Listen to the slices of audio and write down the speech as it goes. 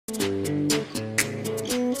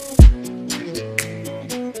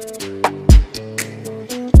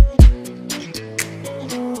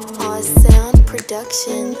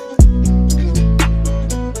production.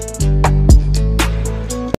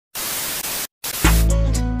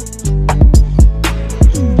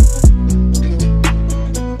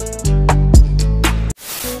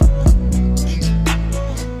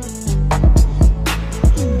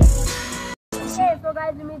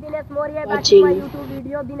 YouTube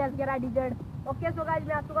video Dinesh11dz। Okay so guys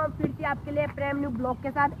मैं आ चुका हूँ फिर से आपके लिए प्रेम न्यू ब्लॉग के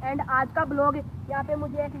साथ। एंड आज का ब्लॉग यहाँ पे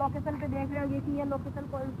मुझे एक लोकेशन पे देख रहे होंगे कि ये लोकेशन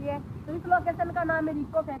कौन सी है। तो इस लोकेशन का नाम है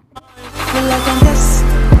रिको फैक्ट्री।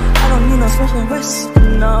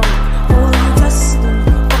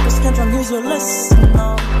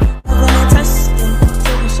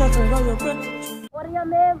 और ये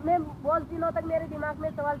मैं बहुत दिनों तक मेरे दिमाग में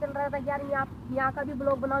सवाल चल रहा था कि यार यहाँ का भी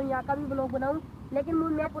ब्लॉग बनाऊँ, यहाँ का भी ब्लॉग बनाऊँ, लेकिन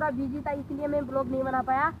मैं पूरा बिजी था इसलिए मैं ब्लॉग नहीं बना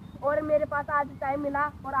पाया। और मेरे पास आज टाइम मिला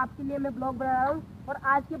और आपके लिए मैं ब्लॉग बना रहा हूँ। और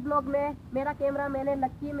आज के ब्लॉग में मेरा कैमरा मैंने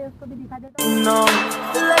लकी है, मैं उसको भी दिखा देता हूँ।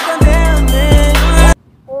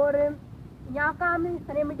 और यहाँ का हम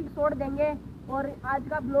सिनेमेटिक शॉट देंगे। और आज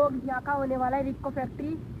का ब्लॉग यहाँ का होने वाला है रिको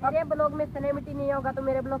फैक्ट्री। और ये ब्लॉग में सिनेमेटिक नहीं होगा तो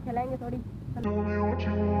मेरे ब्लॉग खिलाएंगे थोड़ी। I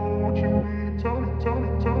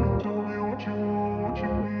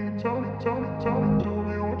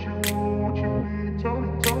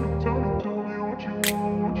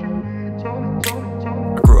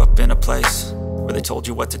grew up in a place where they told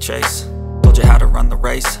you what to chase, told you how to run the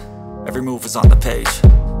race, every move was on the page.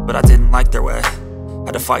 But I didn't like their way,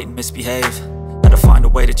 had to fight and misbehave, had to find a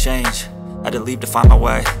way to change, had to leave to find my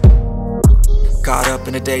way. Caught up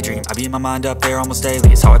in a daydream, I beat my mind up there almost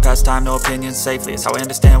daily. It's how I pass time, no opinions safely. It's how I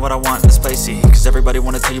understand what I want in this place, see. Cause everybody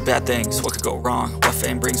wanna tell you bad things, what could go wrong, what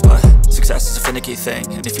fame brings. But success is a finicky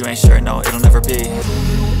thing, and if you ain't sure, no, it'll never be.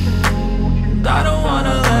 I don't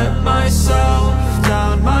wanna let myself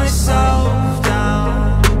down, myself down.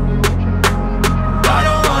 I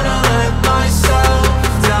don't wanna let myself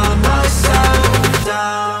down, myself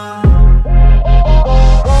down.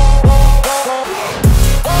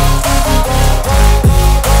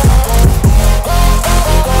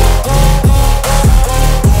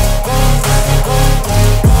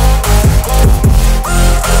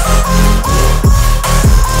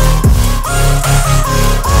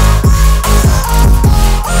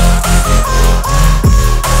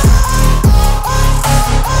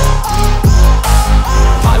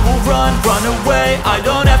 I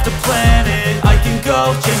don't have to plan it, I can go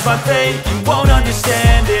change my fate. You won't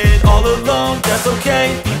understand it, all alone, that's okay.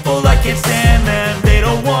 People I can't stand them, they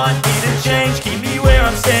don't want me to change, keep me where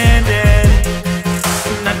I'm standing.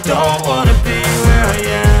 And I don't wanna be where I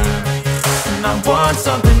am, and I want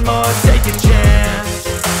something more, take a chance.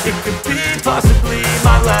 It could be possibly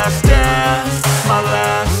my last dance, my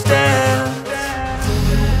last dance.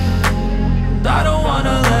 And I don't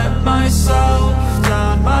wanna let myself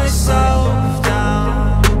down, myself down.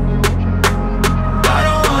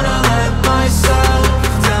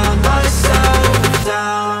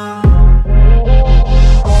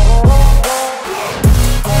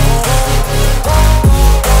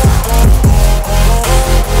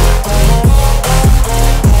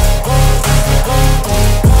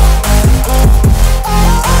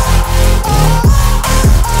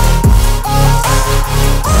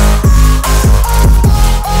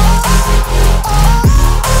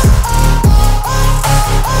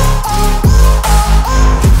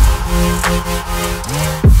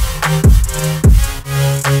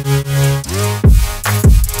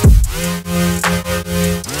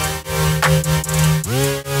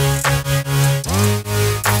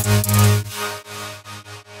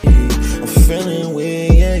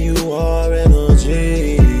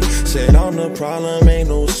 Problem ain't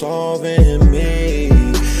no solving me.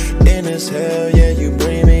 In this hell, yeah, you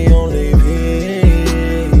bring me only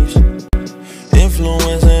peace.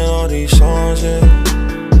 Influencing all these songs, yeah.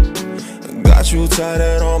 Got you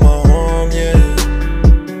tatted on my arm, yeah.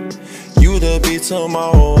 You the beat to my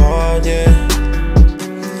whole heart, yeah.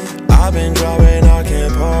 I've been driving, I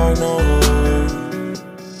can't park no more.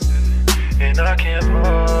 And I can't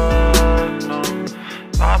park, no.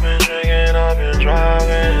 I've been drinking, I've been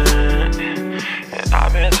driving.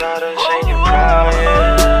 I've been tired of seeing you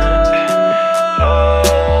crying.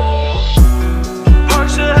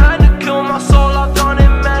 Parks had to kill my soul, I've done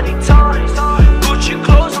it many times. Gucci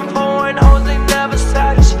clothes and foreign hoes, they never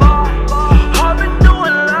satisfy. I've been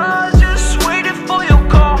doing lies, just waiting for your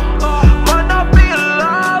call. Might not be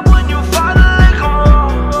alive when you finally come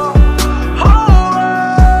home.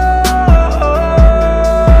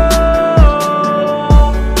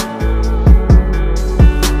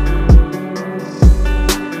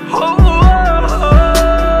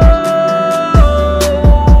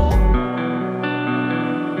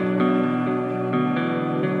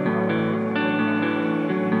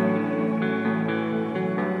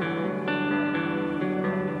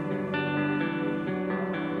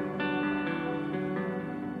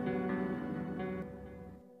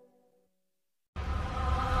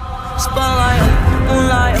 spotlight,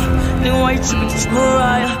 moonlight. Nigga, why you tripping? Just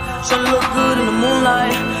Mariah. Tryna look good in the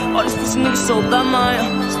moonlight. All these pussy niggas so bad, my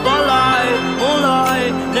spotlight,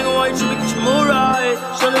 moonlight. Nigga, why you tripping? Just Mariah.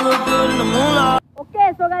 Tryna look good in the moonlight.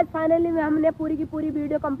 Okay so guys finally में हमने पूरी की पूरी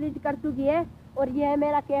video complete कर चुकी है और ये है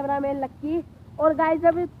मेरा कैमरामैन लक्की। और गाइस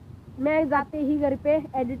जब मैं जाते ही घर पे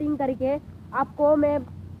एडिटिंग करके आपको मैं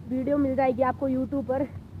वीडियो मिल जाएगी आपको यूट्यूब पर।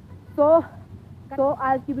 तो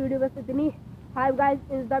आज की वीडियो बस इतनी। Hi guys,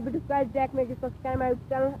 is the video guys check make subscribe my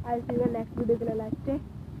channel. I C you next video के लिए लाइक से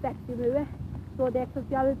सेक्सी व्यू है तो देख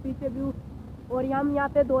सकते हो पीछे व्यू। और हम यहाँ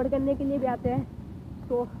पे दौड़ करने के लिए भी आते हैं।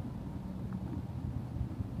 तो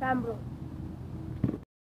फैम्ब्रुह